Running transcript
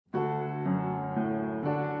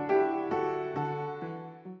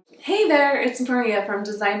Hey there, it's Maria from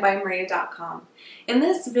designbymaria.com. In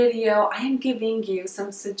this video, I am giving you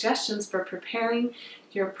some suggestions for preparing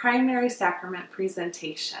your primary sacrament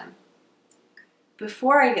presentation.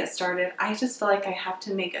 Before I get started, I just feel like I have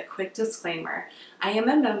to make a quick disclaimer. I am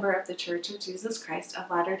a member of the Church of Jesus Christ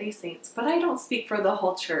of Latter-day Saints, but I don't speak for the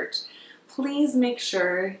whole church. Please make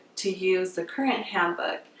sure to use the current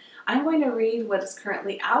handbook. I'm going to read what is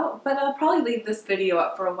currently out, but I'll probably leave this video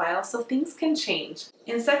up for a while so things can change.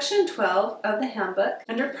 In section 12 of the handbook,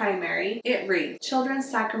 under primary, it reads, Children's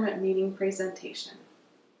Sacrament Meeting Presentation.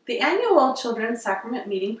 The annual Children's Sacrament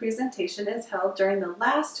Meeting Presentation is held during the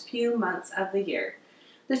last few months of the year.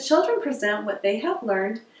 The children present what they have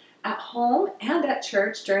learned at home and at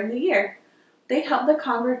church during the year. They help the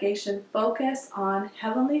congregation focus on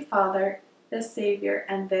Heavenly Father, the Savior,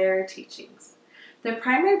 and their teachings. The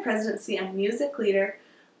primary presidency and music leader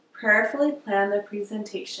prayerfully plan the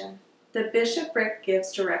presentation. The bishopric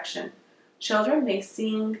gives direction. Children may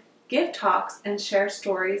sing, give talks, and share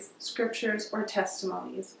stories, scriptures, or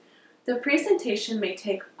testimonies. The presentation may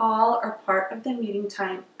take all or part of the meeting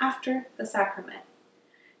time after the sacrament.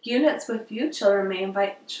 Units with few children may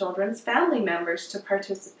invite children's family members to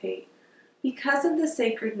participate. Because of the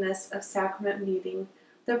sacredness of sacrament meeting,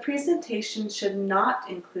 the presentation should not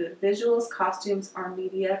include visuals, costumes, or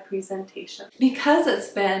media presentation. Because it's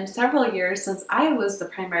been several years since I was the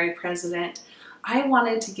primary president, I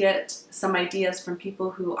wanted to get some ideas from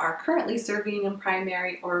people who are currently serving in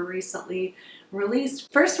primary or recently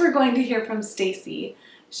released. First, we're going to hear from Stacy.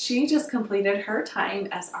 She just completed her time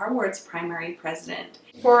as our ward's primary president.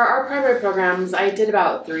 For our primary programs, I did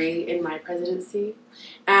about 3 in my presidency,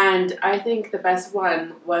 and I think the best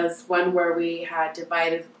one was one where we had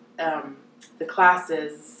divided the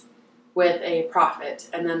classes with a prophet,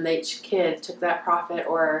 and then each kid took that prophet,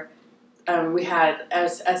 or we had,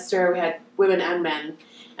 as Esther, we had women and men,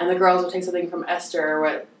 and the girls would take something from Esther,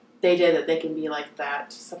 what they did that they can be like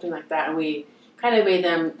that, something like that, and we kind of made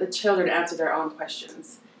the children answer their own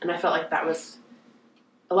questions, and I felt like that was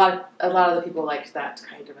a lot of the people liked that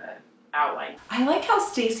kind of a outline. I like how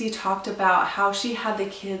Stacy talked about how she had the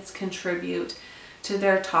kids contribute to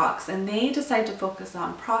their talks, and they decided to focus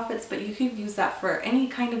on prophets, but you could use that for any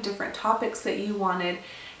kind of different topics that you wanted.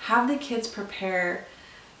 Have the kids prepare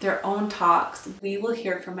their own talks. We will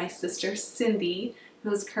hear from my sister Cindy,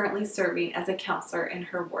 who is currently serving as a counselor in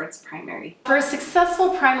her ward's primary. For a successful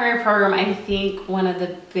primary program, I think one of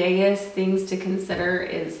the biggest things to consider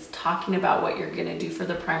is talking about what you're going to do for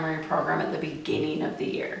the primary program at the beginning of the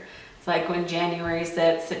year. It's like when January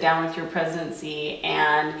sit down with your presidency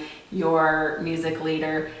and your music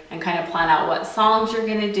leader and kind of plan out what songs you're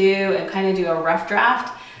going to do and kind of do a rough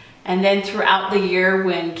draft. And then throughout the year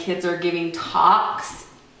when kids are giving talks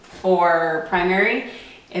for primary,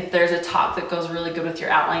 if there's a talk that goes really good with your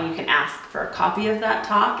outline, you can ask for a copy of that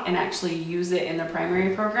talk and actually use it in the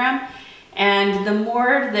primary program. And the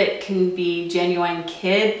more that can be genuine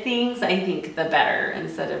kid things, I think the better,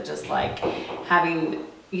 instead of just like having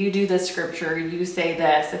you do the scripture, you say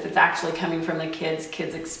this, if it's actually coming from the kids'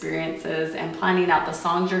 experiences, and planning out the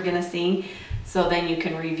songs you're gonna sing, so then you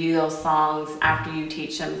can review those songs after you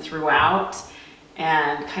teach them throughout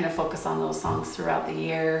and kind of focus on those songs throughout the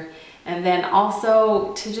year. And then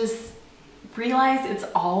also to just realize it's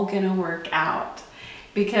all gonna work out,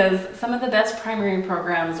 because some of the best primary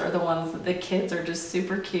programs are the ones that the kids are just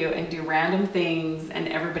super cute and do random things and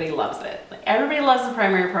everybody loves it. Like, everybody loves the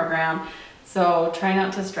primary program, so try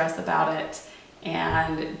not to stress about it,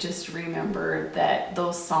 and just remember that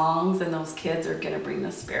those songs and those kids are gonna bring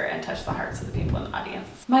the spirit and touch the hearts of the people in the audience.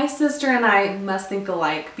 My sister and I must think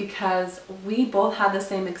alike, because we both had the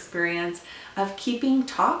same experience of keeping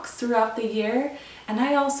talks throughout the year, and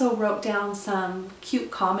I also wrote down some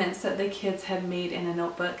cute comments that the kids had made in a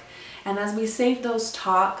notebook. And as we saved those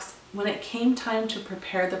talks, when it came time to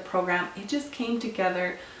prepare the program, it just came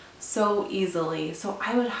together so easily. So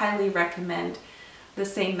I would highly recommend the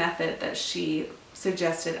same method that she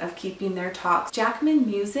suggested of keeping their talks. JACKMAN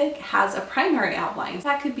Music has a primary outline.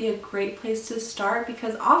 That could be a great place to start,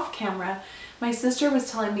 because off camera, my sister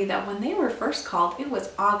was telling me that when they were first called, it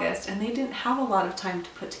was August, and they didn't have a lot of time to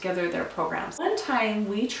put together their programs. One time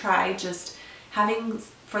we tried just having,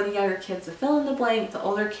 for the younger kids, to fill in the blank, the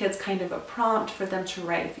older kids kind of a prompt for them to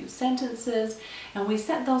write a few sentences, and we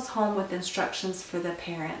sent those home with instructions for the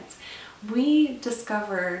parents. We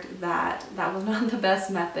discovered that that was not the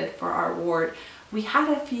best method for our ward. We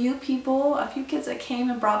had a few kids that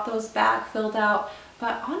came and brought those back, filled out,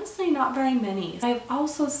 but honestly not very many. I've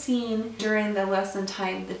also seen during the lesson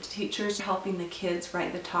time the teachers helping the kids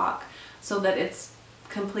write the talk so that it's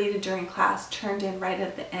completed during class, turned in right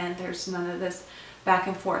at the end. There's none of this back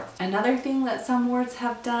and forth. Another thing that some wards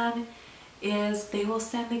have done is they will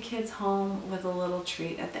send the kids home with a little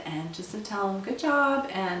treat at the end just to tell them good job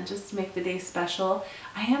and just make the day special.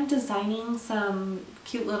 I am designing some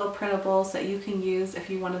cute little printables that you can use if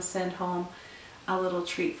you want to send home a little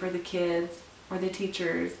treat for the kids or the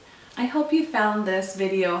teachers. I hope you found this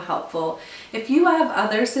video helpful. If you have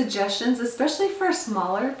other suggestions, especially for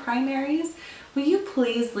smaller primaries, will you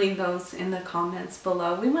please leave those in the comments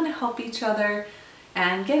below? We want to help each other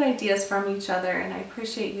and get ideas from each other, and I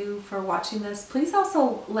appreciate you for watching this. Please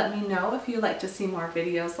also let me know if you'd like to see more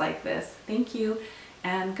videos like this. Thank you,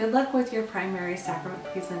 and good luck with your primary sacrament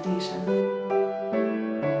presentation.